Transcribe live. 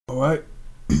Alright,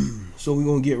 so we're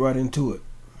going to get right into it.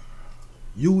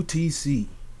 UTC.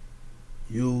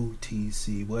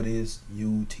 UTC. What is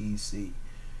UTC?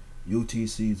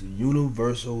 UTC is a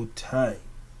universal time.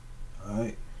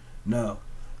 Alright, now,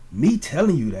 me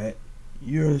telling you that,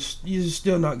 you're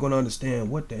still not going to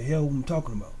understand what the hell I'm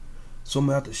talking about. So I'm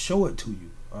going to have to show it to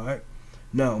you. Alright,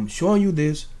 now I'm showing you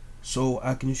this so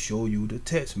I can show you the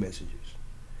text messages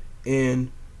and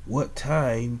what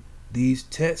time these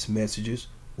text messages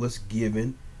was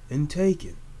given and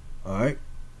taken. Alright,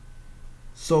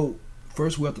 so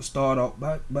first we have to start off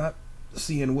by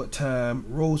seeing what time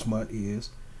Rosemont is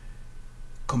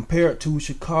compared to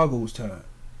Chicago's time.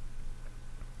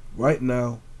 Right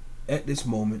now, at this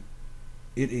moment,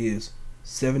 it is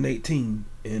 7:18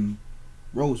 in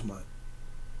Rosemont,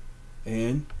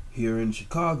 and here in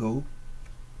Chicago,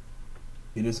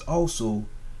 it is also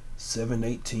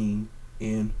 7:18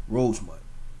 in Rosemont.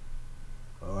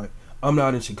 Alright, I'm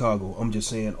not in Chicago. I'm just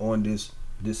saying on this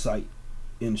site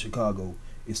in Chicago,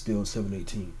 it's still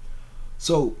 7:18.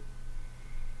 So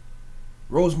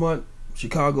Rosemont,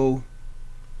 Chicago,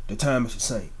 the time is the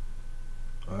same.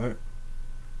 Alright,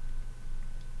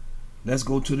 let's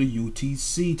go to the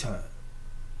UTC time.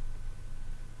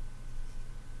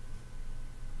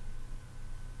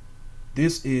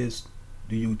 This is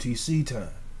the UTC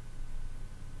time.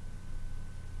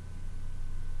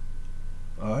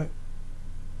 Alright,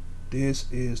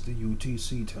 this is the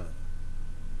UTC time.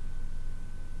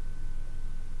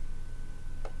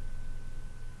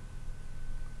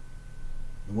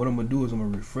 And what I'm going to do is I'm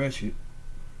going to refresh it.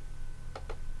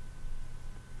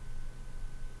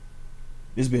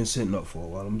 It's been sitting up for a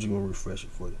while. I'm just going to refresh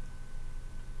it for you.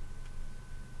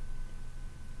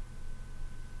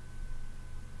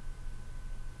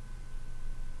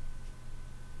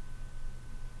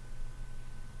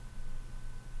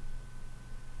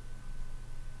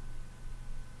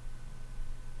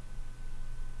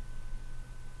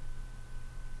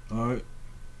 Alright.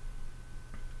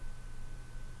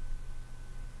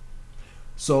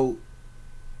 So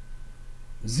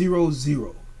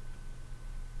 00,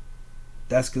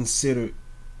 that's considered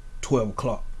 12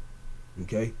 o'clock.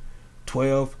 Okay,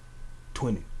 12:20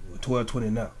 or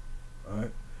 12:20 now.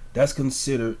 Alright, that's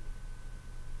considered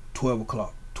 12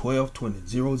 o'clock. 12:20,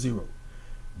 00.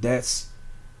 That's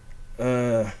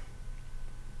 12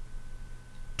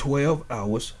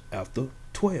 hours after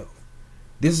 12.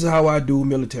 This is how I do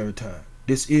military time.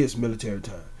 This is military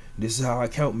time. This is how I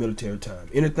count military time.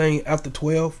 Anything after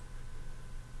 12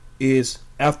 is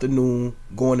afternoon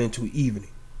going into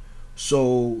evening.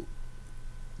 So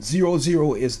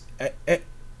 00 is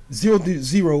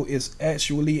 00 is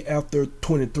actually after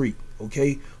 23.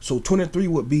 Okay, so 23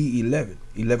 would be 11.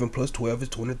 11 plus 12 is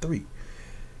 23.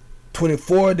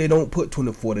 24, they don't put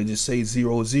 24. They just say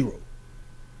 00.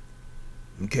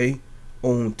 Okay,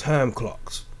 on time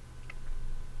clocks.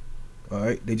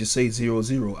 Alright, they just say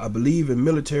 00. I believe in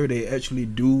military they actually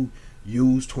do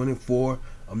use 24.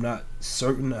 I'm not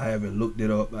certain. I haven't looked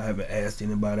it up. I haven't asked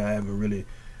anybody. I haven't really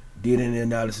did any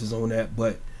analysis on that.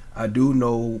 But I do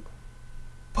know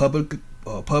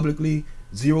publicly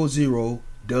 00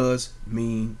 does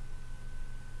mean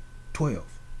 12.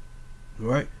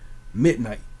 Alright,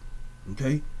 midnight.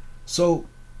 Okay, so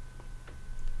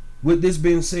with this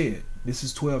being said, this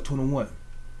is 12:21.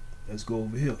 Let's go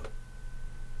over here.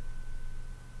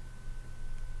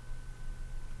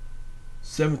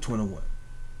 7:21.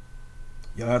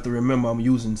 Y'all have to remember I'm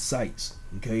using sites.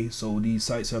 Okay, so these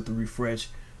sites have to refresh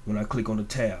when I click on the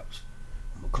tabs.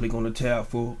 I'm gonna click on the tab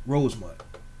for Rosemont.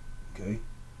 Okay.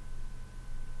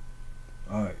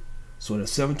 Alright, so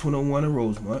that's 7:21 in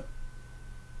Rosemont,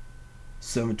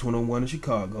 7:21 in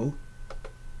Chicago,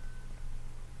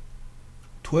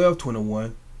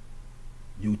 12:21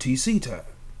 UTC time.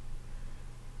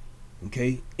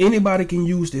 Okay, anybody can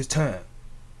use this time.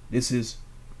 This is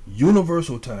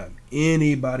universal time.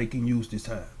 Anybody can use this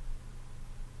time.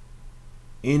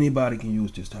 Anybody can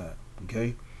use this time.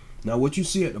 Okay, now what you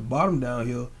see at the bottom down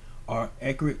here are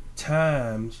accurate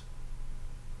times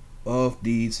of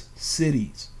these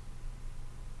cities.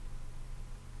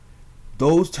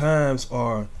 Those times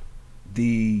are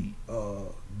the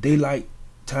daylight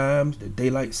times, the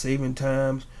daylight saving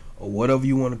times, or whatever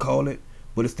you want to call it,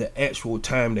 but it's the actual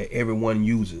time that everyone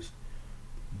uses.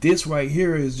 This right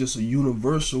here is just a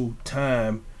universal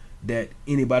time that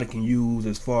anybody can use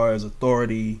as far as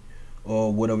authority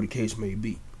or whatever the case may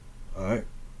be. Alright,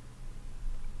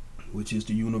 which is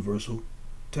the universal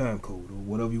time code or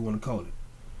whatever you want to call it.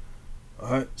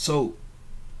 Alright, so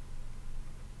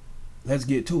let's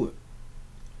get to it.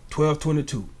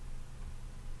 12:22,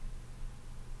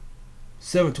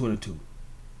 7:22,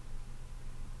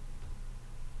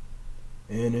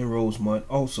 and in Rosemont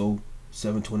also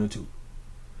 7:22.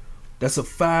 That's a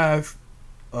 5.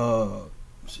 Let's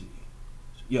see.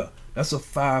 Yeah, that's a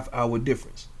 5-hour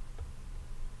difference.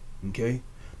 Okay,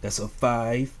 that's a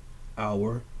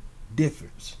 5-hour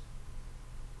difference.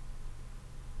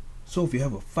 So if you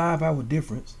have a 5-hour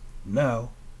difference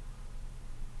now,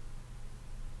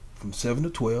 from 7 to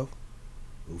 12,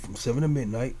 or from 7 to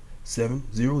midnight, 7,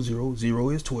 0, 0, 0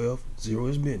 is 12, 0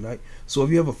 is midnight. So if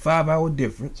you have a 5-hour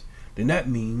difference, then that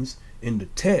means in the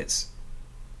text,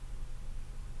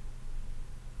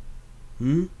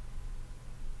 this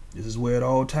is where it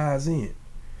all ties in.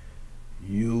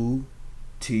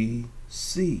 UTC.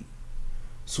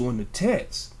 So in the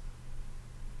text,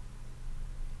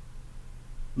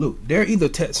 look, they're either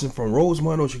texting from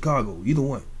Rosemont or Chicago, either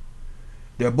one.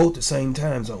 They're both the same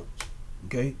time zones.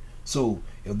 Okay? So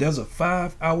if there's a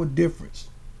 5-hour difference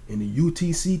in the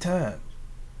UTC times,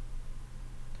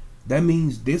 that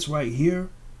means this right here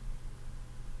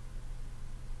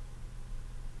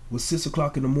was 6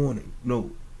 o'clock in the morning.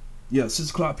 No. Yeah, 6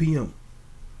 o'clock p.m.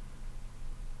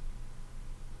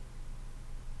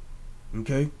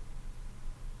 Okay?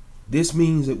 This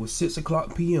means it was 6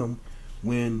 o'clock p.m.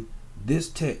 when this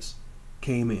text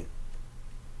came in.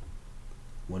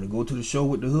 Want to go to the show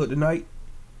with the hood tonight?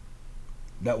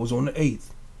 That was on the 8th.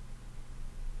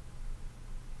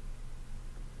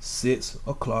 6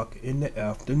 o'clock in the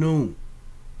afternoon.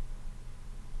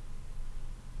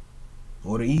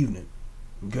 Or the evening.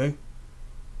 Okay?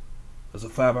 That's a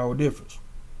 5-hour difference.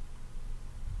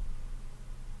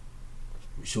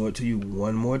 Let me show it to you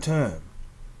one more time.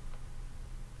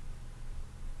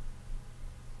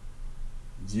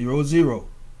 0, 0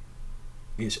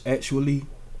 is actually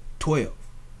 12.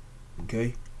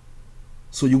 Okay?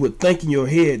 So you would think in your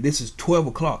head this is 12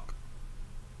 o'clock.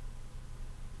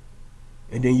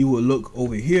 And then you would look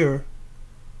over here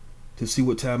to see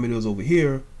what time it is over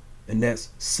here, and that's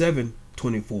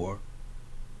 7:24.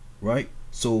 Right?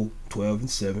 So 12 and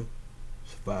 7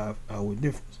 is a 5-hour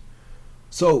difference.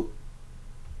 So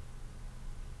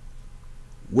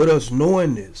with us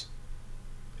knowing this,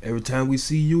 every time we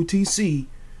see UTC,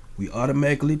 we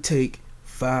automatically take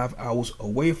 5 hours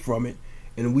away from it,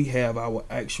 and we have our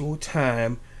actual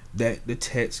time that the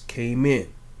text came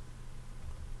in.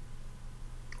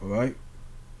 Alright?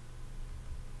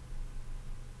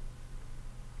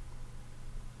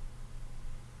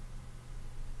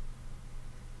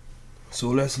 So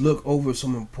let's look over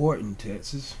some important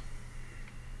texts.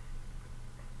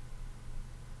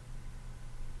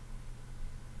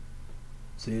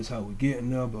 Says how we're getting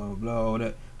there, blah, blah, blah, all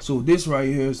that. So this right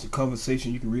here is the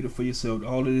conversation. You can read it for yourself.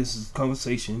 All of this is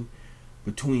conversation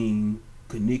between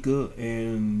Kenneka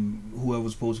and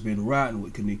whoever's supposed to be riding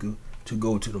with Kenneka to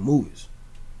go to the movies.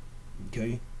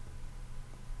 Okay?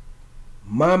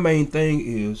 My main thing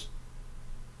is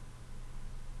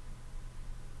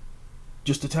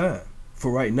just the time.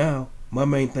 For right now, my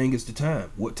main thing is the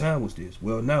time. What time was this?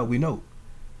 Well, now we know.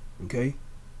 Okay?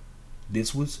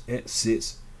 This was at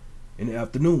 6 in the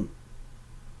afternoon.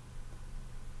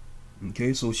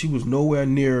 Okay, so she was nowhere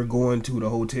near going to the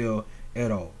hotel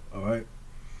at all. Alright.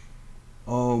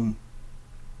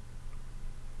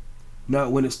 Now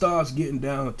when it starts getting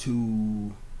down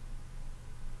to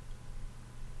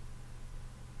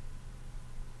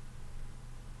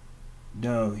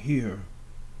down here,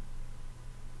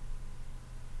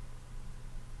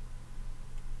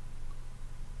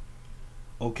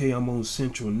 okay, I'm on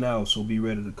Central now, so be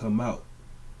ready to come out.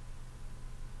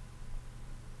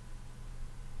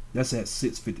 That's at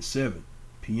 6:57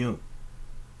 p.m.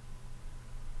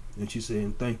 And she's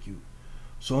saying thank you.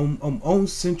 So I'm on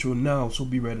Central now, so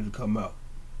be ready to come out.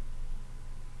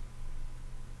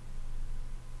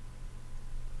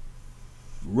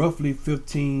 Roughly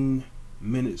 15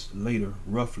 minutes later,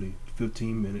 roughly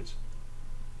 15 minutes,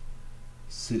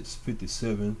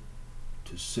 6:57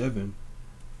 to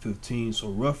 7:15. So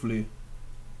roughly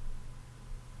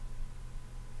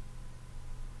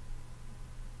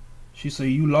she say,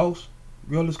 you lost?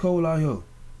 Girl, it's cold out here.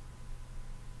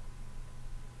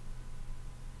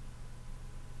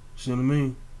 See what I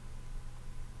mean?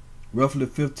 Roughly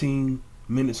 15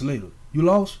 minutes later. You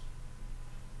lost?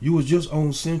 You was just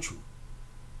on Central.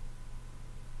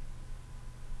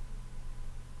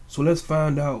 So let's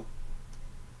find out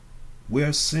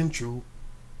where Central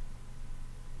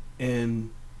and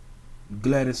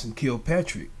Gladys and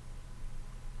Kilpatrick,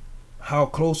 how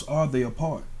close are they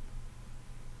apart?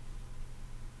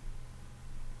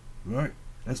 Right?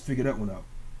 Let's figure that one out.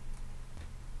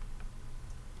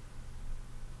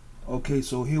 Okay,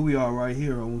 so here we are right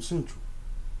here on Central.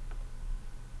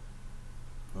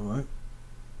 Alright?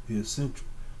 Here's Central.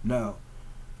 Now,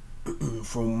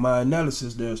 from my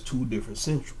analysis, there's two different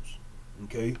centrals.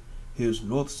 Okay, here's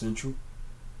North Central,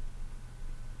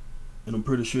 and I'm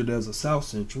pretty sure there's a South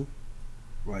Central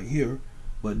right here,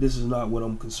 but this is not what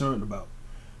I'm concerned about.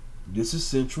 This is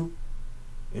Central,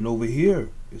 and over here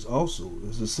is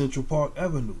a Central Park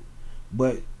Avenue,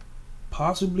 but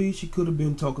possibly she could have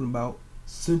been talking about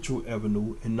Central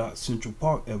Avenue and not Central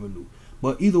Park Avenue.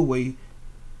 But either way,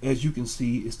 as you can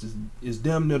see, it's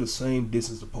damn near the same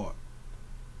distance apart.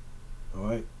 All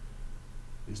right,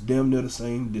 it's damn near the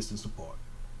same distance apart.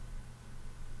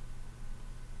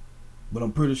 But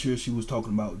I'm pretty sure she was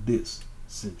talking about this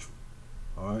Central.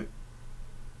 All right.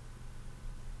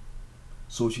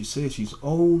 So she says she's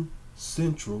on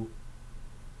Central,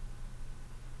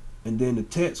 and then the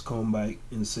text come back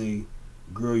and say,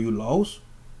 "Girl, you lost."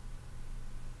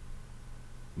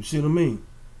 You see what I mean?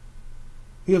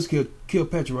 Here's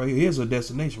Kilpatrick right here. Here's her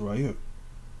destination right here.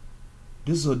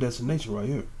 This is her destination right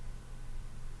here.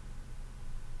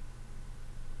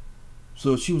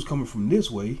 So she was coming from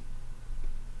this way.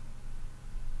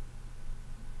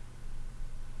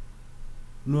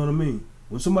 You know what I mean?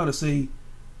 When somebody say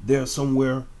they're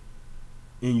somewhere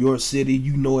in your city,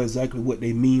 you know exactly what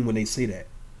they mean when they say that.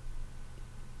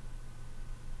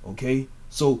 Okay?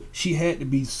 So she had to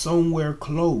be somewhere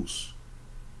close.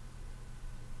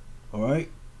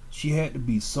 Alright? She had to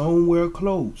be somewhere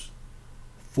close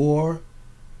for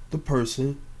the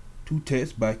person to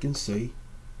text back and say,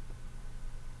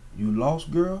 "You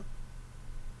lost, girl?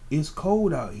 It's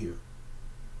cold out here."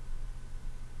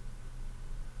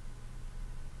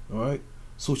 Alright?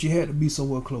 So she had to be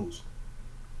somewhere close.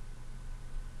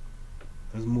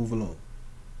 Let's move along.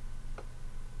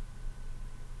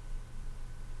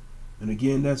 And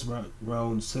again, that's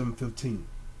around 7:15.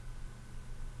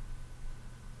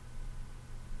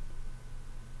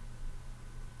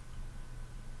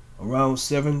 Around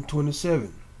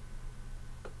 7:27.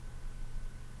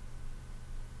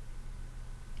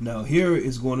 Now here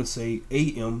is going to say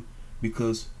AM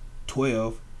because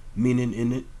 12 meaning in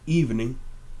the evening.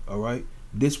 Alright,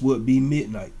 this would be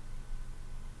midnight.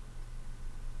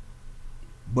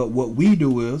 But what we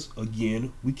do is,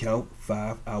 again, we count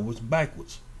 5 hours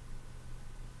backwards.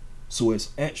 So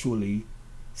it's actually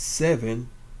 7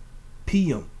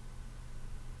 p.m.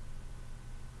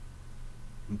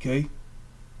 Okay?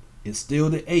 It's still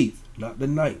the 8th, not the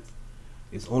 9th.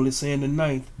 It's only saying the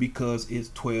 9th because it's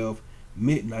 12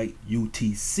 midnight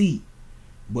UTC.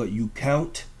 But you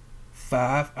count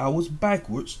 5 hours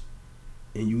backwards,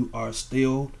 and you are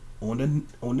still on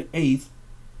the 8th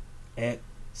at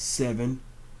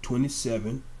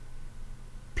 7:27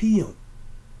 p.m.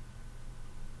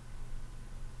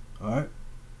 Alright?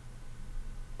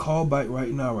 Call back right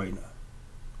now.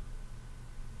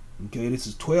 Okay, this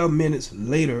is 12 minutes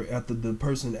later after the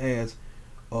person asked,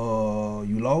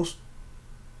 "You lost?"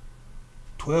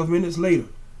 12 minutes later.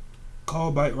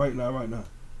 Call back right now.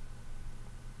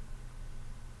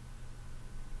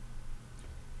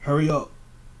 Hurry up.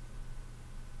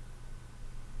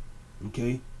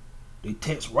 Okay? They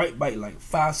text right back like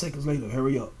 5 seconds later.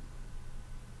 Hurry up.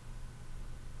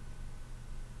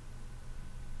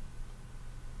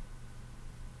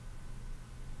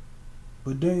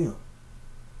 But damn.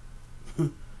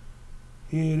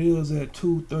 Here it is at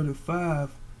 2:35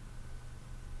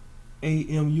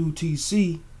 a.m.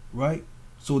 UTC, right?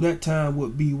 So that time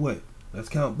would be what? Let's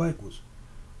count backwards.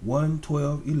 1,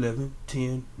 12, 11,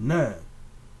 10, 9.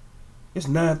 It's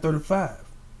 9:35.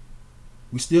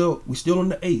 We still on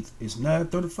the 8th. It's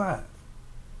 9:35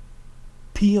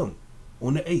 p.m.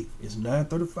 on the 8th. It's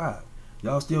 9:35.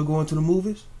 Y'all still going to the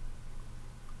movies?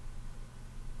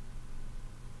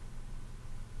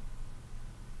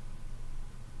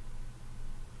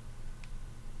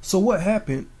 So what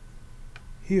happened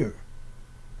here?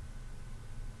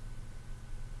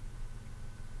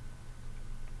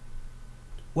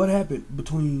 What happened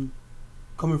between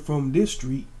coming from this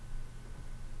street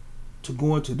to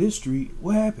going to this street?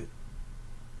 What happened?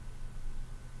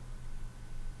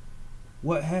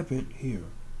 What happened here?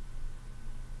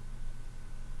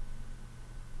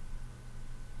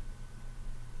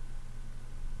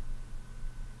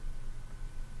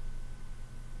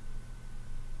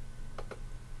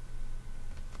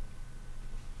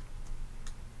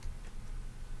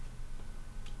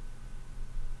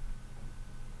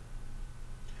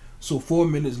 So 4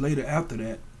 minutes later after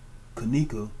that,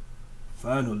 Kenneka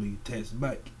finally texts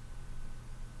back.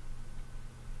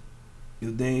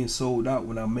 If they ain't sold out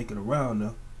when I make it around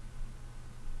now.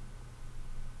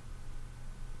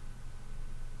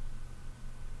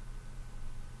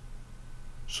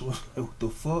 So it's like, what the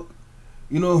fuck?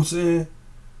 You know what I'm saying?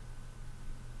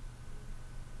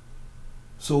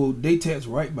 So they text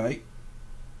right back,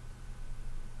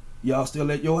 y'all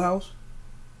still at your house?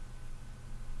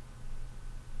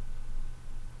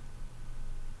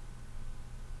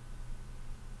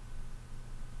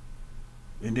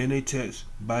 And then they text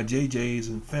by JJ's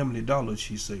and Family Dollar,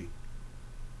 she say.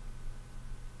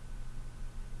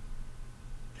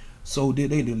 So did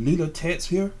they delete a text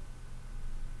here?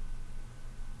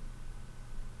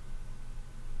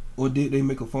 Or did they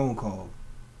make a phone call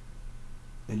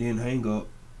and then hang up?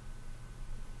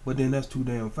 But then that's too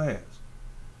damn fast.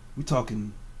 We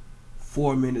talking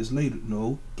 4 minutes later.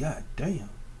 No, god damn.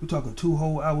 We're talking 2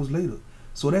 whole hours later.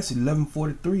 So that's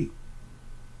 11:43.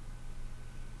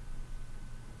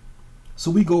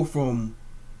 So we go from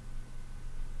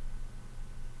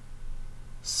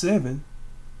 7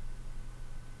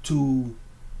 to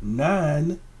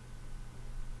 9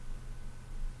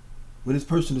 when this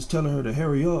person is telling her to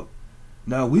hurry up.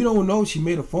 Now we don't know if she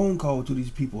made a phone call to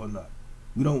these people or not.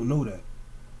 We don't know that.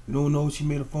 We don't know if she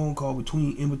made a phone call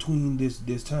in between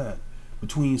this time,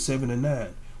 between 7 and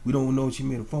 9. We don't know if she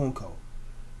made a phone call.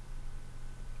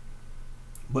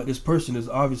 But this person is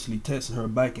obviously texting her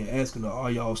back and asking her,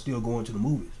 are y'all still going to the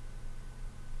movies?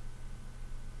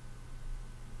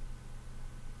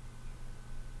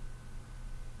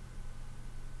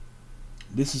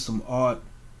 This is some odd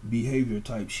behavior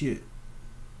type shit.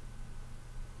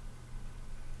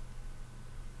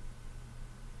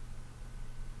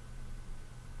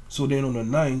 So then on the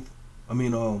 9th, on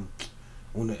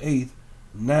the 8th,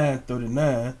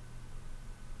 9:39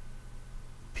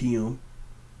 p.m.,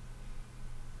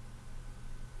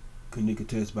 Kenneka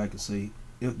text back and say,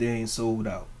 if they ain't sold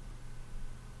out,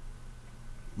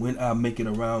 when I make it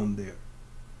around there.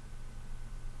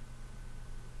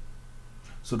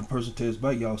 So the person texts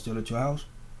back, y'all still at your house?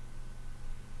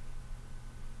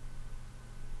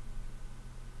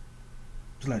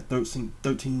 It's like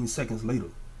 13 seconds later.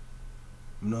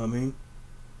 You know what I mean?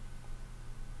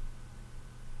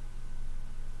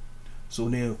 So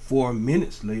then 4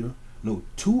 minutes later, no,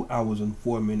 2 hours and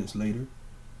 4 minutes later,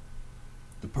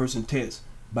 the person texts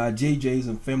by JJ's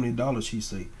and Family Dollar, she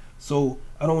say. So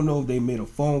I don't know if they made a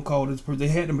phone call to this person. They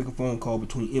had to make a phone call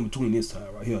in between this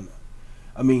time right here now.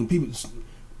 I mean, people,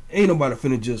 ain't nobody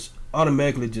finna just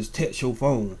automatically just text your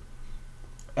phone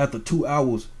after 2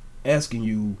 hours asking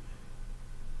you,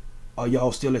 are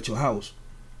y'all still at your house?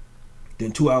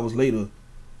 Then 2 hours later,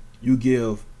 you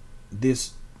give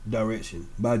this direction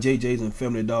by JJ's and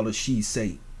Family Dollar, she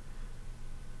say.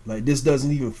 Like, this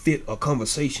doesn't even fit a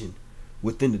conversation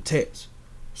within the text.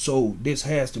 So this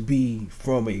has to be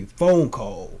from a phone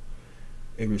call,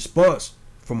 a response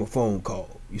from a phone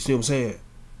call. You see what I'm saying?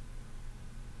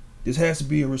 This has to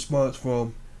be a response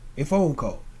from a phone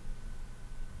call.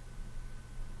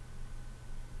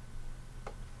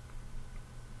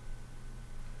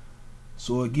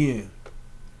 So again,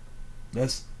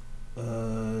 that's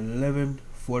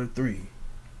 11:43.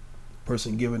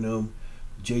 Person giving them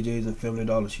JJ's and Family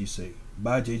Dollar, she say.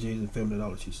 By JJ's and Family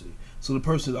Dollar, she say. So the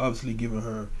person is obviously giving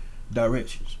her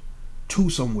directions to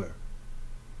somewhere.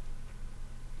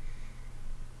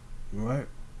 Alright?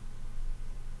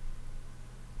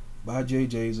 By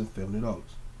JJ's and Family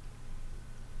Dollars.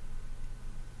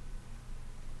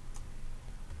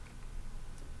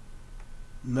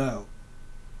 Now,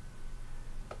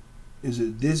 is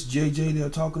it this JJ they're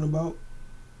talking about?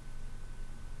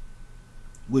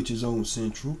 Which is on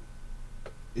Central.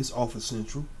 It's off of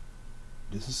Central.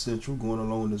 This is Central going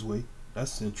along this way.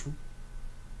 That's Central.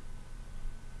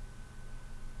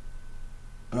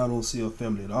 And I don't see a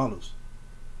Family Dollars.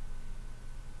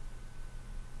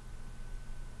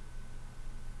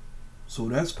 So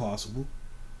that's possible.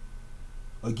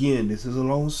 Again, this is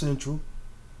along Central.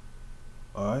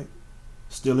 Alright.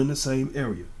 Still in the same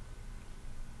area.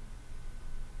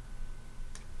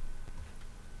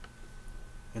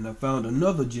 And I found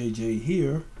another JJ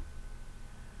here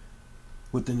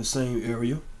within the same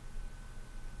area.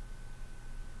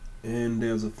 And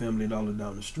there's a Family Dollar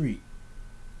down the street.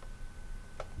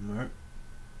 Alright.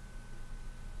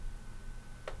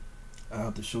 I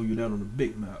have to show you that on the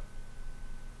big map.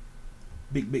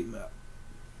 Big map.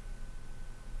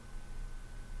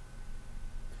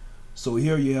 So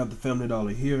here you have the Family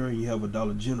Dollar here, and you have a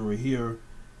Dollar General here,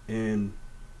 and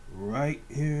right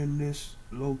here in this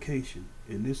location,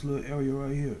 in this little area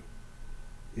right here,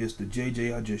 is the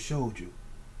JJ I just showed you.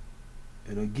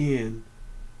 And again,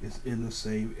 it's in the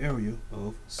same area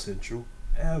of Central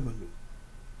Avenue.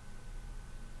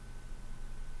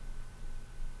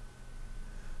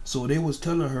 So they was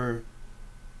telling her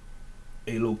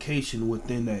a location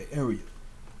within that area.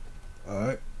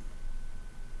 Alright.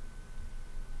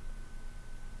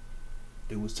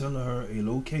 They was telling her a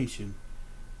location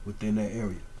within that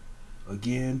area.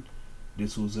 Again,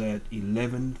 this was at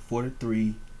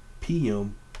 11:43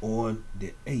 p.m. on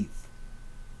the 8th.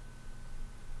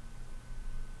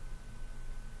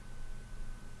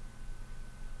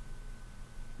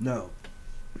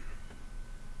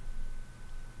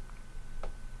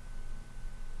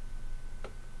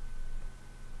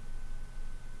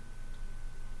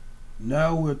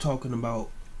 Now, we're talking about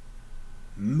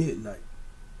midnight.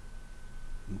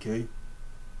 Okay?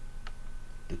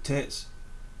 The text,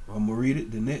 I'm gonna read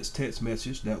it. The next text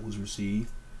message that was received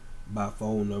by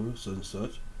phone number such and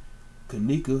such,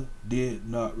 Kenneka did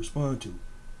not respond to.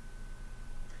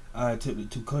 I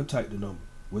attempted to contact the number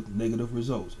with negative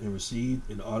results and received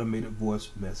an automated voice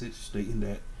message stating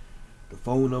that the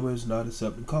phone number is not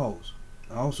accepting calls.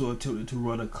 I also attempted to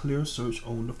run a clear search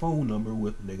on the phone number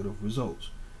with negative results.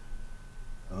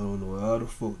 I don't know how the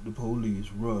fuck the police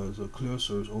runs a clear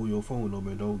search on your phone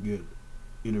number and don't get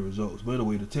any results. But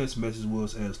anyway, the text message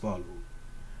was as follows.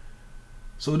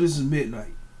 So this is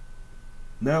midnight.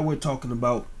 Now we're talking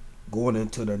about going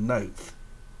into the 9th.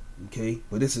 Okay?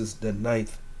 But this is the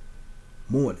 9th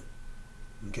morning.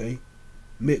 Okay?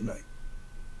 Midnight.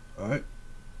 Alright?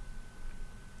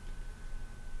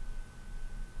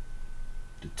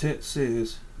 The text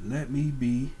says, "Let me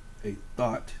be a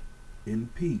thought in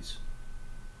peace.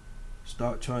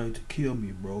 Stop trying to kill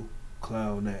me, bro.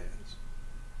 Clown ass."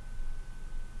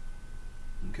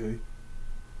 Okay?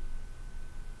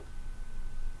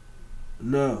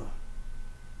 Now,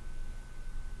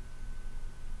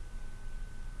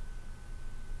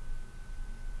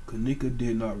 Kenneka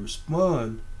did not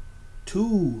respond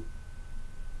to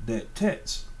that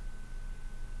text.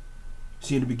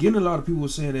 See, in the beginning, a lot of people were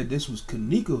saying that this was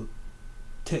Kenneka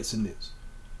texting this.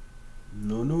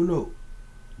 No.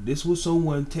 This was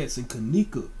someone texting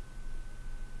Kenneka.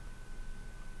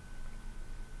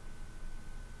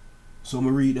 So I'm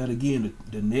going to read that again.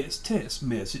 The next text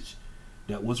message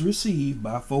that was received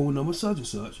by phone number such and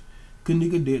such,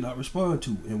 Kenneka did not respond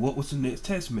to. And what was the next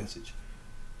text message?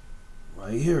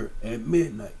 Right here at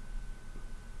midnight.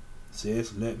 It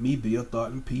says, "Let me be a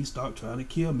thought in peace. Stop trying to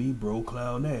kill me, bro.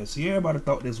 Clown ass." See, everybody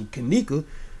thought this was Kenneka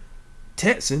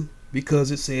texting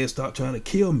because it says stop trying to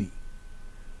kill me.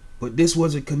 But this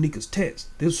wasn't Kenneka's text.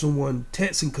 This was someone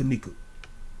texting Kenneka.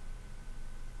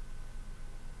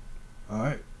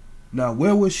 Alright. Now,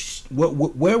 where was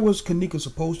Kenneka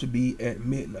supposed to be at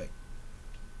midnight?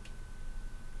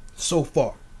 So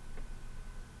far.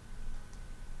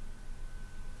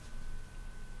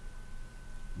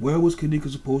 Where was Kenneka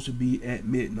supposed to be at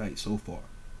midnight so far?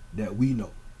 That we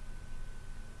know.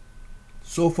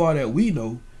 So far that we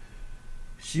know,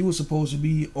 she was supposed to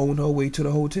be on her way to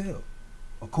the hotel.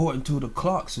 According to the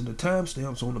clocks and the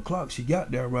timestamps on the clock, she got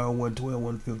there around 1:12,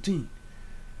 1:15.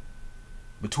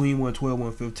 Between 1:12 and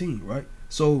 1:15, right?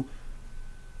 So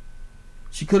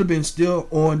she could have been still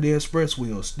on the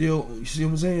expressway, or still, you see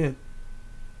what I'm saying?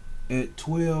 At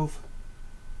 12,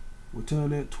 what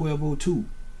time at 12:02.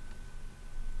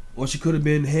 Or she could have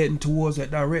been heading towards that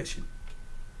direction.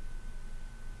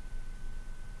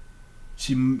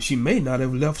 She may not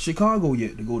have left Chicago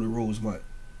yet to go to Rosemont.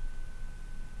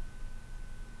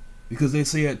 Because they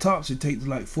say at tops it takes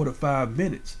like 45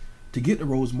 minutes to get to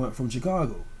Rosemont from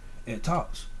Chicago. At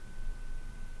tops.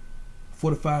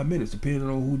 45 minutes, depending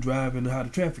on who driving and how the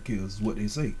traffic is what they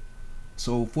say.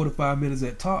 So 45 minutes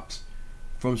at tops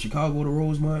from Chicago to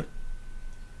Rosemont.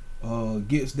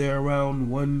 Gets there around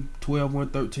 1:12,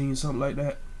 1:13, something like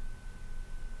that.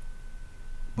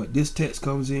 But this text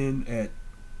comes in at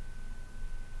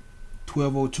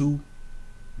 12:02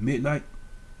 midnight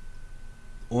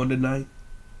on the 9th.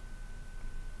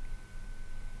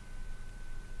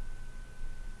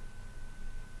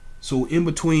 So in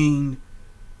between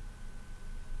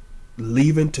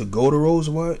leaving to go to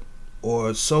Rosemont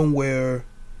or somewhere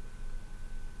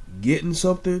getting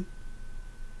something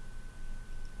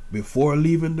before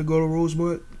leaving to go to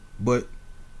Rosemont, but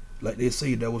like they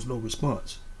say, there was no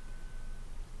response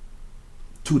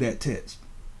to that text.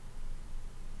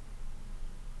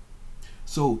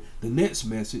 So the next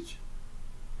message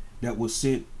that was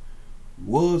sent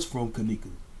was from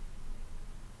Kenneka,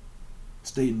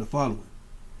 stating the following: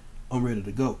 "I'm ready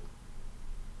to go."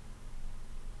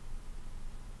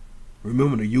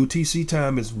 Remember, the UTC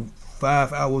time is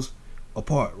 5 hours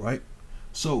apart, right?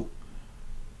 So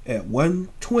at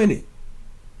 1:20,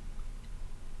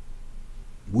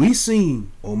 we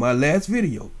seen on my last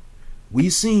video,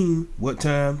 we seen what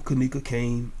time Kenneka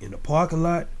came in the parking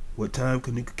lot, what time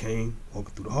Kenneka came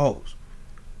walking through the halls.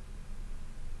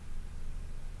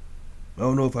 I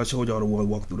don't know if I showed y'all the one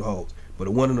walking through the halls, but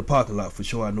the one in the parking lot for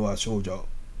sure I know I showed y'all.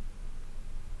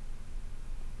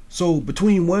 So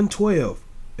between 112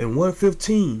 and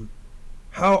 115,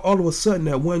 how all of a sudden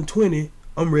at 120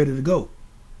 I'm ready to go?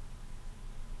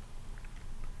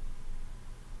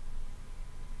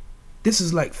 This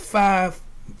is like 5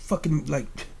 fucking like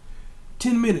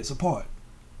 10 minutes apart.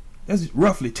 That's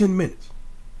roughly 10 minutes.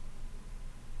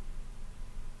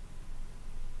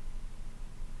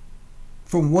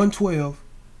 From 112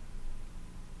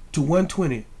 to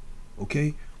 120,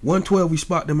 okay? 112 we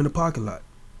spot them in the parking lot.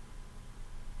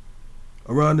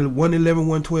 Around the 111,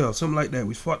 112, something like that.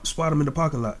 We spot them in the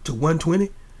parking lot to 120.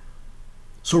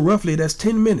 So roughly that's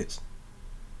 10 minutes.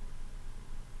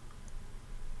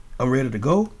 I'm ready to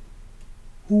go.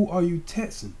 Who are you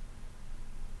texting?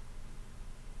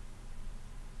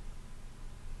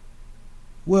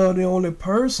 Well, the only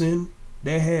person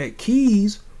that had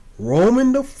keys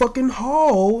roaming the fucking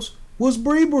halls was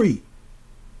Bree.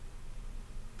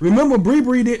 Remember,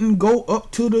 Bree didn't go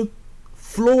up to the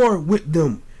floor with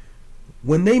them.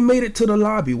 When they made it to the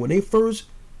lobby, when they first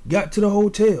got to the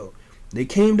hotel, they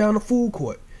came down the food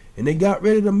court and they got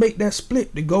ready to make that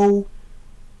split to go,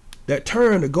 that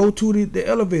turn to go to the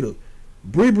elevator.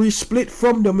 Bree split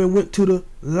from them and went to the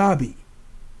lobby.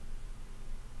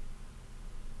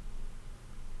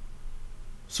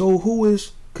 So who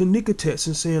is Kenneka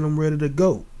texting saying I'm ready to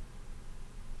go?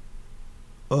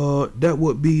 That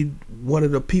would be one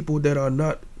of the people that are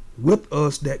not with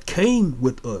us that came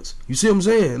with us. You see what I'm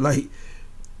saying? Like,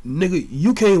 nigga,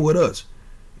 you came with us.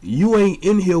 You ain't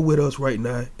in here with us right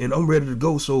now, and I'm ready to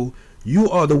go. So you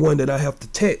are the one that I have to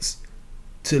text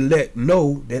to let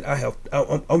know that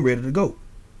I'm ready to go.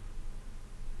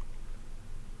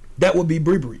 That would be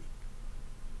Bree.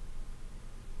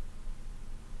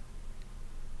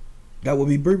 That would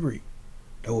be Bree.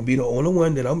 That would be the only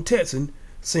one that I'm texting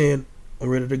saying I'm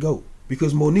ready to go.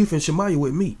 Because Monife and Shamaya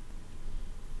with me.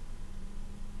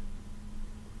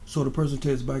 So the person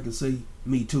texts back and say,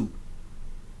 me too.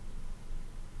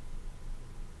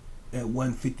 At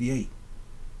 1:58.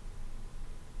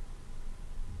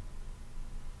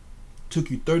 Took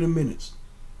you 30 minutes.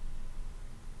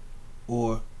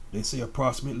 Or they say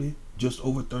approximately just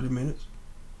over 30 minutes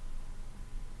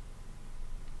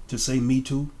to say me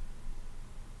too.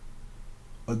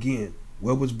 Again,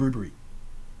 where was Bree?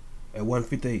 At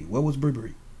 1:58. Where was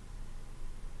Bree?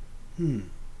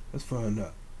 Let's find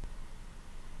out.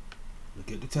 Look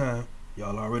at the time.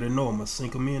 Y'all already know I'm gonna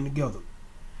sync them in together.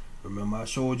 Remember I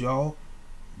showed y'all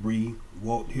Bree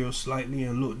walked here slightly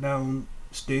and looked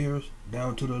downstairs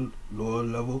down to the lower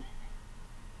level.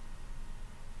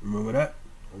 Remember that?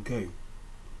 Okay.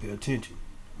 Pay attention.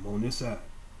 I'm on this side.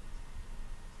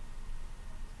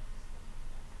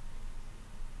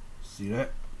 See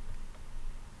that?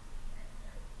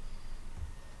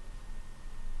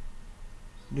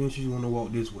 Then she's gonna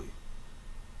walk this way.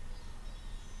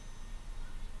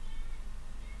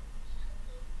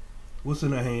 What's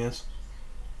in her hands?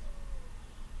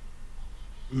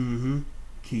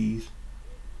 Keys.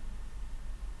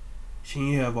 She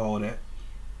ain't have all that.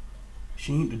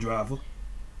 She ain't the driver.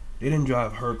 They didn't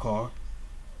drive her car.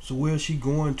 So where is she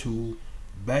going to?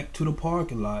 Back to the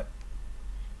parking lot?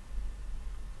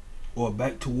 Or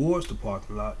back towards the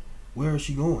parking lot? Where is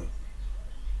she going?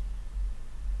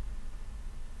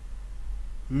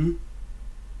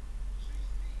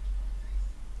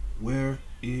 Where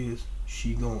is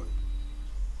she going?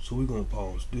 So we're gonna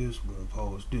pause this. We're gonna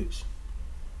pause this.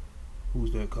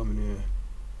 Who's that coming in?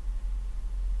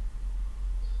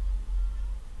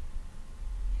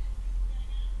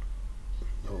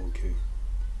 Oh, okay.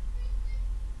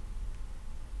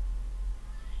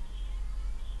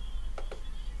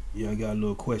 Yeah, I got a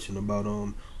little question about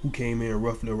who came in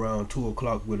roughly around 2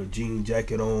 o'clock with a jean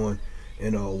jacket on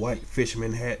and a white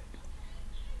fisherman hat.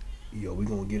 Yeah, we're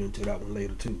gonna get into that one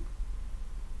later too.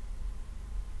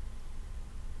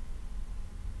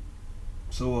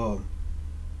 So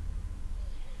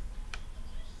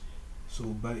so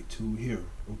back to here.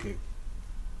 Okay.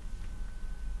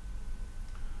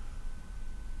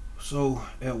 So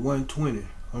at 1:20,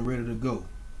 I'm ready to go.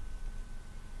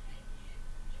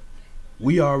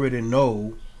 We already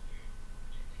know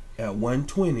at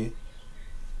 1:20,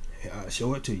 I'll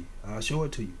show it to you. I'll show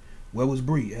it to you. Where was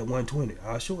Bree at 1:20?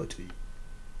 I'll show it to you.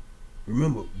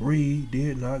 Remember, Bree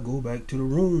did not go back to the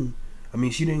room. I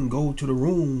mean, she didn't go to the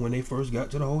room when they first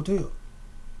got to the hotel.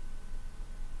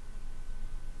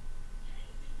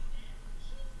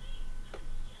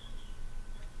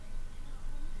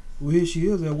 Well, here she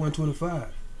is at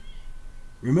 1:25.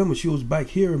 Remember, she was back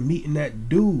here meeting that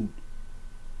dude.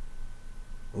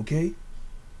 Okay?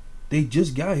 They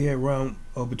just got here around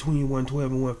between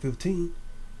 1:12 and 1:15.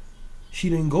 She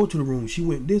didn't go to the room. She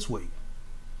went this way.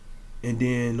 And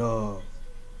then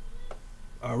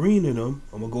Irene and them,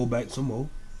 I'm gonna go back some more.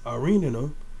 Irene and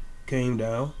them came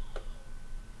down.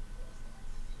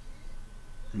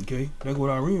 Okay, that's what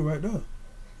Irene right there.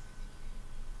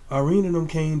 Irene and them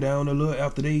came down a little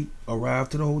after they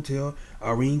arrived to the hotel.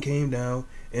 Irene came down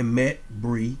and met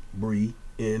Bree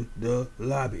in the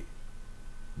lobby.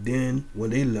 Then when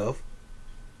they left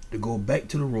to go back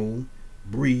to the room,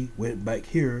 Bree went back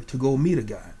here to go meet a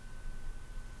guy.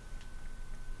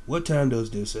 What time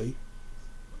does this say?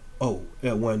 Oh,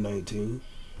 at 1:19.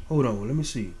 Hold on, let me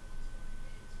see.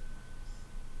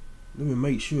 Let me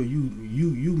make sure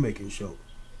you making sure.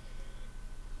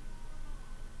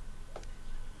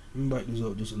 Let me back this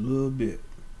up just a little bit.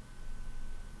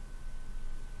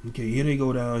 Okay, here they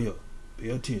go down here. Pay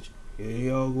attention. Here they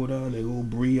all go down. They go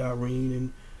Bree, Irene,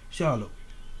 and Charlotte.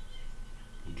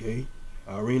 Okay,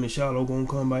 Irene and Charlotte gonna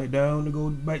come back down to go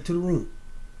back to the room.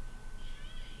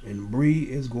 And Bree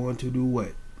is going to do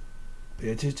what? Pay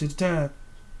attention to the time.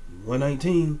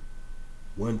 1:19.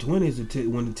 1:20 is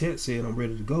when the text said I'm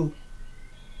ready to go.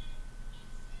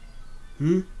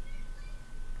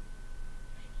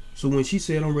 So when she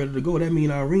said I'm ready to go, that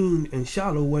means Irene and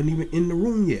Charlotte wasn't even in the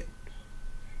room yet.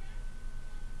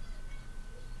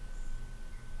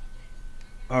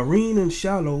 Irene and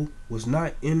Charlotte was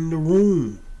not in the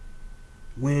room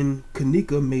when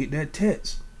Kenneka made that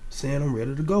text saying I'm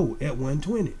ready to go at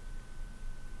 1:20.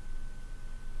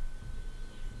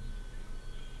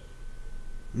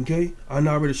 Okay, I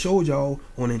already showed y'all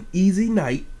on an easy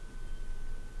night.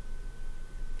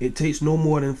 It takes no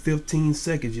more than 15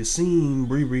 seconds. You're seeing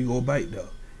Bree go back there.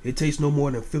 It takes no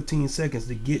more than 15 seconds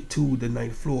to get to the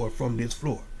 9th floor from this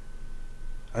floor.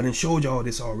 I done showed y'all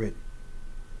this already.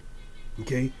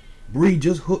 Okay, Bree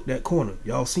just hooked that corner.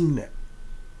 Y'all seen that?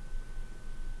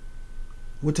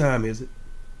 What time is it?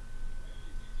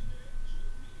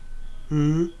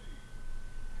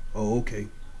 Oh, okay.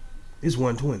 It's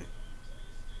 1:20.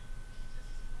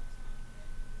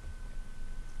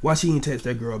 Why she ain't text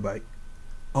that girl back?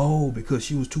 Oh, because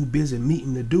she was too busy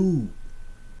meeting the dude.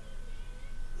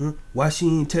 Why she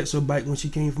ain't text her back when she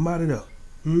came from out of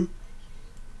there?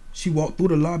 She walked through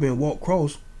the lobby and walked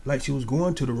across like she was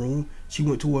going to the room. She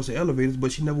went towards the elevators,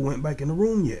 but she never went back in the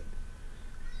room yet.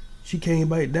 She came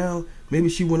back down. Maybe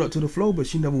she went up to the floor, but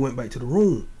she never went back to the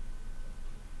room.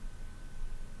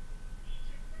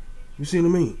 You see what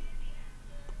I mean?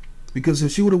 Because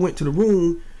if she would have went to the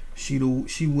room, she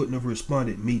wouldn't have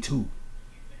responded, me too,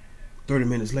 30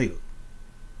 minutes later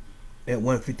at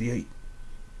 1:58.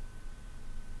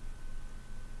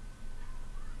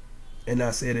 And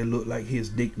I said it looked like his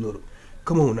dick little.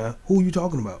 Come on now, who you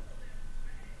talking about?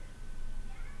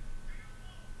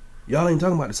 Y'all ain't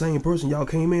talking about the same person. Y'all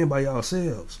came in by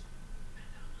yourselves.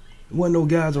 There wasn't no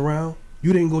guys around.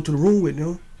 You didn't go to the room with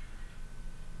them.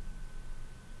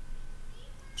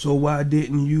 So why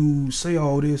didn't you say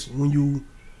all this when you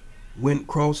went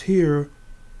across here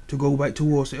to go back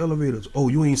towards the elevators? Oh,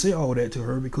 you ain't say all that to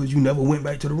her because you never went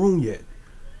back to the room yet.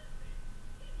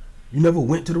 You never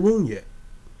went to the room yet.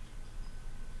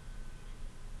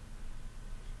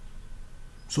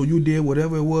 So you did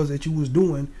whatever it was that you was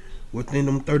doing within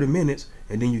them 30 minutes,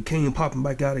 and then you came popping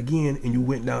back out again, and you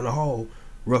went down the hall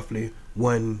roughly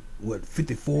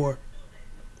 54.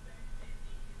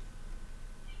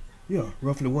 Yeah,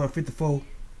 roughly 1:54.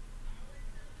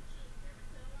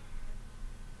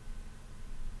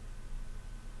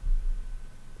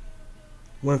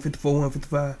 $154,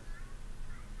 $155.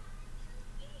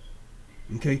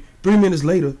 Okay, 3 minutes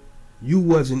later, you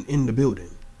wasn't in the building.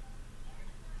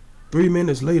 3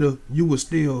 minutes later, you was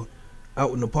still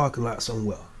out in the parking lot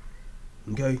somewhere.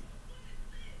 Okay?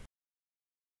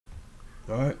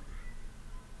 Alright?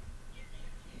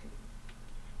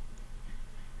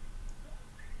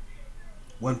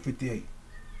 $158.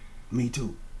 Me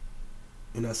too.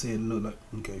 And I said it looked like,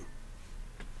 okay.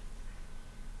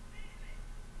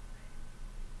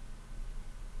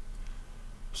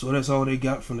 So that's all they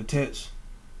got from the text,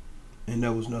 and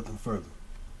there was nothing further.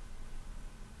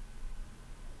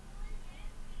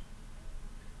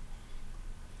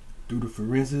 Through the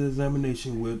forensic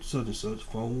examination with such and such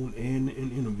phone and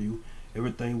an interview,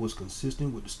 everything was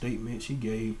consistent with the statement she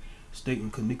gave, stating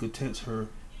Kenneka texted her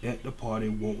at the party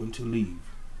wanting to leave.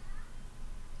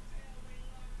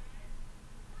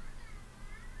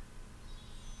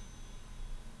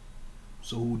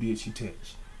 So who did she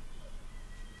text?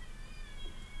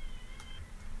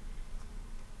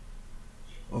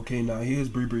 Okay, now here's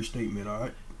Bree's statement,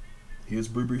 alright? Here's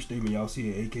Bree's statement. Y'all see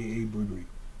it, aka Bree.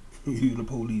 You the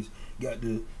police got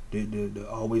the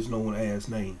always known as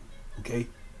name. Okay?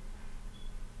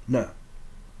 Now,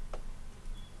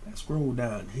 let's scroll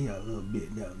down here a little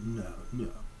bit. Now.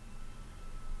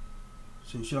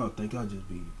 Since y'all think I just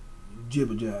be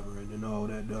jibber jabbering and all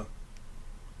that stuff,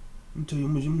 let me tell you,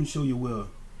 I'm gonna show you where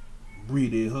Bree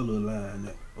did her little line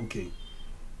at. Okay,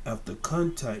 after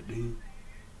contacting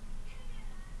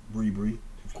Bree,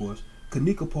 of course,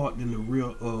 Kenneka parked in the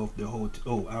rear of the hotel.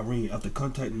 Oh, Irene. After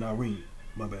contacting Irene,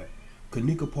 my bad.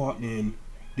 Kenneka parked in.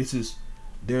 This is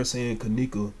they're saying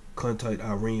Kenneka contacted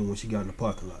Irene when she got in the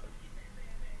parking lot.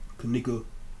 Kenneka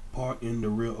parked in the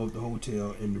rear of the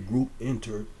hotel, and the group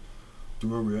entered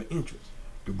through a rear entrance.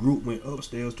 The group went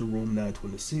upstairs to room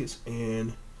 926,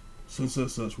 and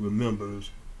such remembers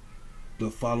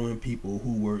the following people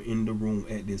who were in the room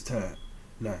at this time.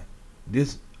 Now,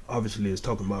 this obviously is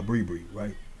talking about Bree,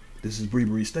 right? This is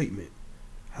Bree's statement.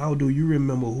 How do you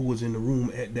remember who was in the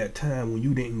room at that time when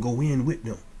you didn't go in with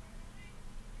them?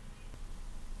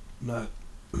 Now,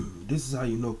 this is how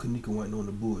you know Kenneka wasn't on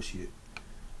the bullshit.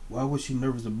 Why was she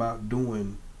nervous about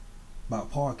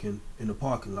parking in the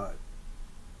parking lot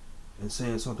and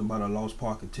saying something about a lost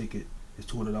parking ticket is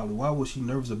 $200? Why was she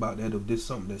nervous about that if this is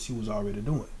something that she was already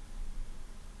doing?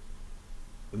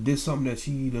 If this is something that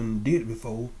she done did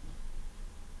before,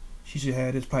 she should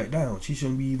have this pipe down. She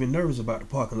shouldn't be even nervous about the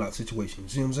parking lot situation. You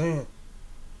see what I'm saying?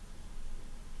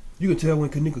 You can tell when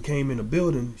Kenneka came in the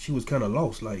building, she was kind of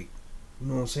lost. Like, you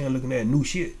know what I'm saying? Looking at new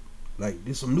shit. Like,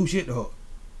 there's some new shit to her.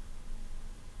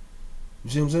 You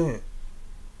see what I'm saying?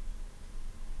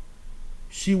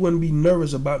 She wouldn't be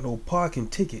nervous about no parking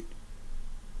ticket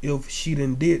if she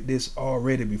done did this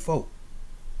already before.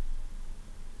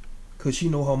 Cause she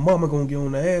know her mama gonna get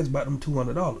on the ass about them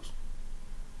 $200.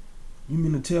 You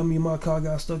mean to tell me my car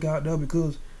got stuck out there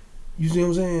because, you see what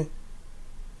I'm saying?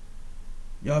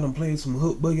 Y'all done played some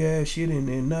hook buggy ass shit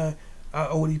and now I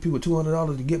owe these people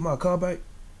 $200 to get my car back?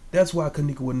 That's why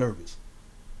Kenneka was nervous.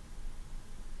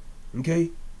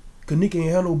 Okay? Kenneka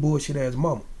ain't have no bullshit ass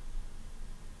mama.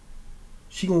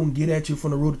 She gonna get at you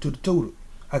from the rooter to the tutor.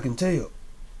 I can tell.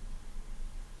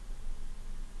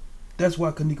 That's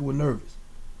why Kenneka was nervous.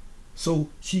 So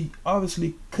she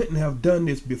obviously couldn't have done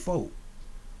this before.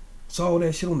 Saw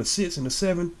that shit on the 6 and the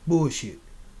 7, bullshit.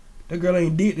 That girl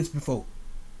ain't did this before.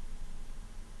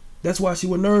 That's why she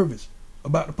was nervous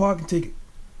about the parking ticket.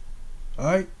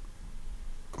 Alright?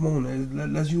 Come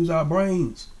on, let's use our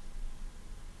brains.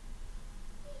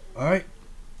 Alright?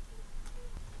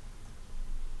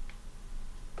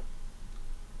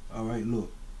 Alright,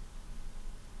 look.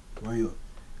 Right here.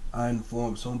 I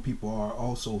informed some people are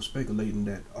also speculating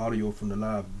that audio from the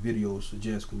live video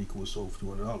suggests Kenneka was sold for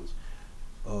 $200.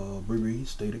 Bree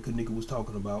stated Kenneka was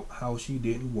talking about how she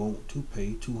didn't want to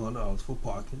pay $200 for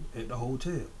parking at the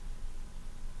hotel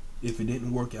if it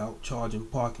didn't work out charging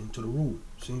parking to the room.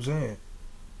 See what I'm saying?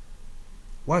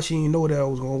 Why she didn't know that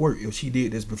was gonna work if she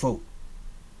did this before?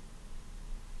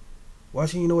 Why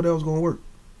she didn't know that was gonna work?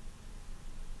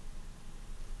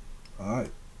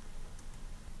 Alright.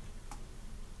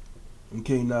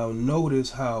 Okay, now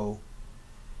notice how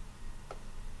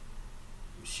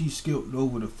she skipped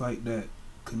over the fact that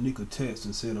Kenneka texted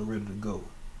and said I'm ready to go.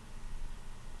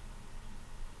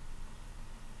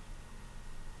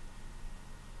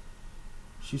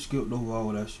 She skipped over all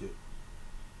that shit.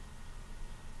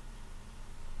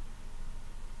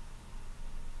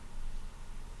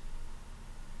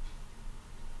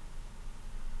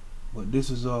 But this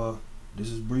is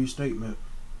Bree's statement.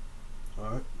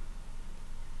 Alright.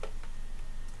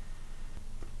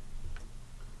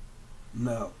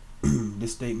 Now,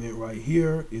 this statement right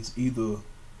here is either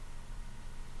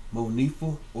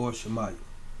Monifa or Shemaya.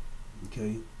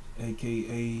 Okay?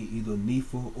 AKA either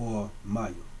Nifa or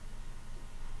Maya.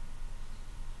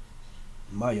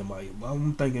 Maya.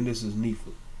 I'm thinking this is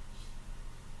Nifa.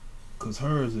 Cause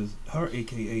her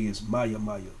AKA is Maya.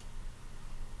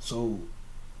 So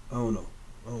I don't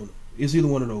know. It's either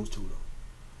one of those two though.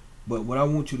 But what I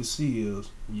want you to see is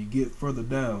when you get further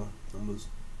down, I'm gonna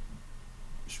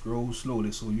scroll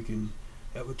slowly so you can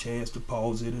have a chance to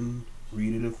pause it and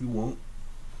read it if you want.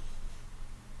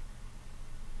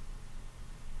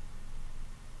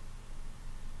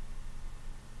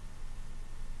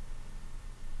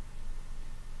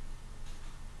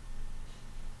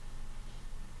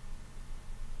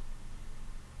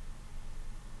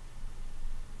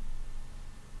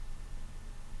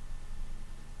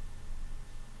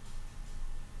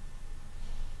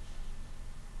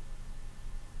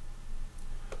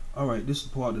 Alright, this is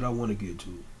the part that I want to get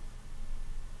to.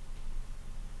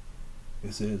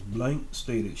 It says blank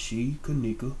stated she,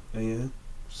 Kenneka, and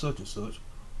such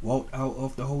walked out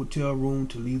of the hotel room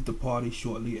to leave the party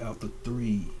shortly after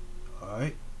 3.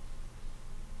 Alright?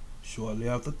 Shortly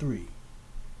after 3.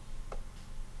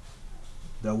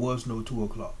 There was no 2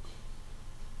 o'clock.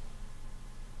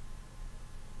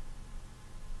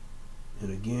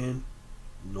 And again,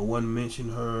 no one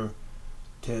mentioned her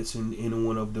texting any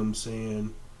one of them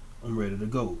saying, I'm ready to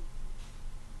go.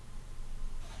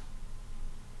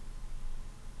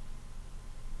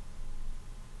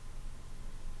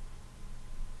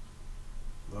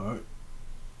 Alright.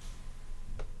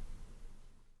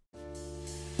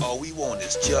 All we want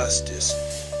is justice,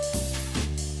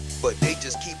 but they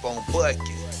just keep on bucking.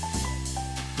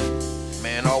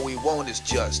 Man, all we want is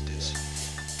justice.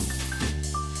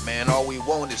 Man, all we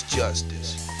want is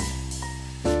justice.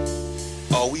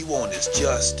 All we want is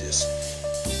justice,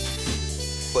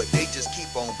 but they just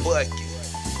keep on bucking.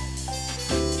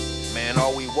 Man,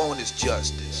 all we want is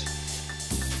justice.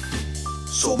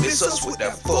 So miss us with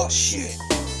that fuck shit.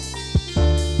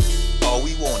 All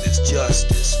we want is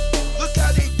justice. Look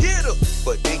how they did her,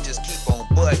 but they just keep on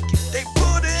bucking. They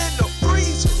put her in the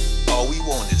freezer. All we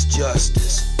want is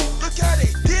justice. Look how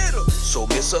they did her. So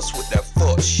miss us with that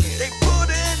fuck shit. They put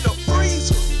her in the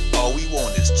freezer. All we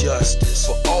want is justice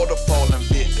for all the fallen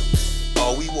victims.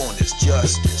 All we want is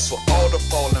justice for all the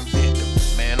fallen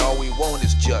victims. Man, all we want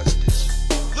is justice.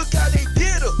 Look how they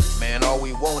did her. Man, all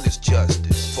we want is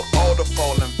justice for all the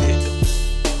fallen victims.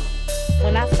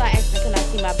 When I start asking, can I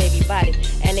see my baby body?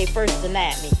 And they first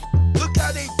denied me. Look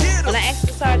how they did her. When I asked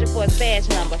the sergeant for his badge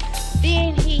number,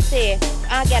 then he said,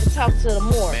 I gotta talk to the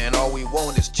morgue. Man, all we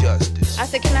want is justice. I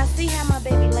said, can I see how my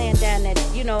baby laying down there?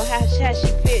 You know, how she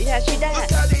died.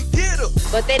 Look how they did her.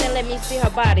 But they didn't let me see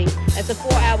her body until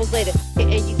 4 hours later.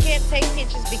 And you can't take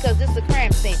pictures because it's a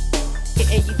crime scene.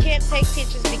 And you can't take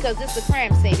pictures because it's a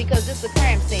crime scene. Because it's a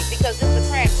crime scene. Because it's a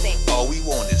crime scene. All we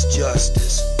want is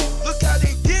justice. Look how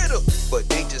they did her, but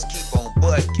they just keep on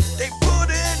bucking. They put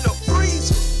her in the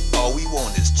freezer. All we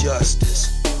want is justice.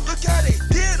 Look how they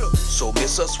did her. So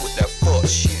miss us with that fuck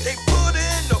shit. They put her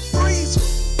in the freezer.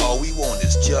 All we want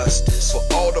is justice for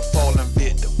all the fallen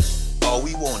victims. All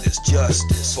we want is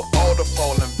justice for all the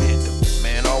fallen victims.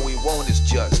 Man, all we want is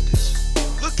justice.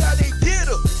 Look how they did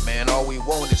her. Man, all we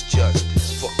want is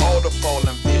justice for all the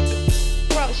fallen victims.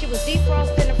 She was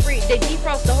defrosted in the freezer. They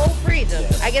defrosted the whole freezer.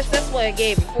 I guess that's what it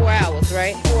gave me. 4 hours,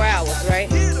 right? 4 hours, right?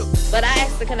 But I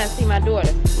asked her, can I see my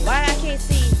daughter? Why I can't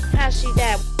see how she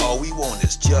died? All we want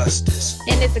is justice.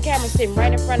 And there's a camera sitting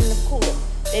right in front of the cooler.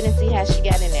 They didn't see how she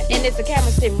got in there. And there's a camera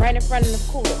sitting right in front of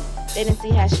the cooler. They didn't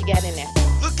see how she got in there.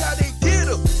 Look how they did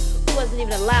her. We wasn't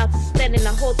even allowed to stand in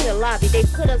the hotel lobby. They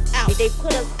put us out. They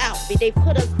put us out. They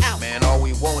put us out. Man, all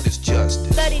we want is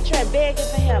justice. Study tried begging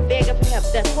for help, begging for help.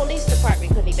 The police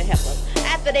department couldn't even help us.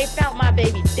 After they found my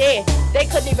baby dead, they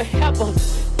couldn't even help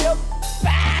us. You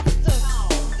bastards!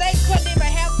 They couldn't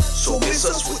even help us. So miss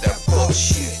us with that fuck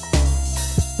shit.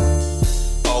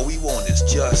 All we want is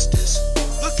justice.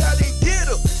 Look how they did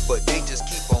her, but they just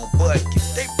keep on bucking.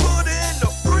 They put her in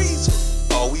the freezer.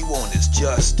 All we want is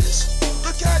justice.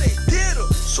 Look how they did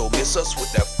her. So miss us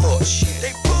with that fuck shit.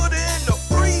 They put her in the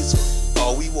freezer.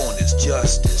 All we want is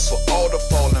justice for all the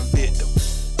fallen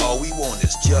victims. All we want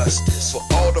is justice for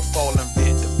all the fallen victims.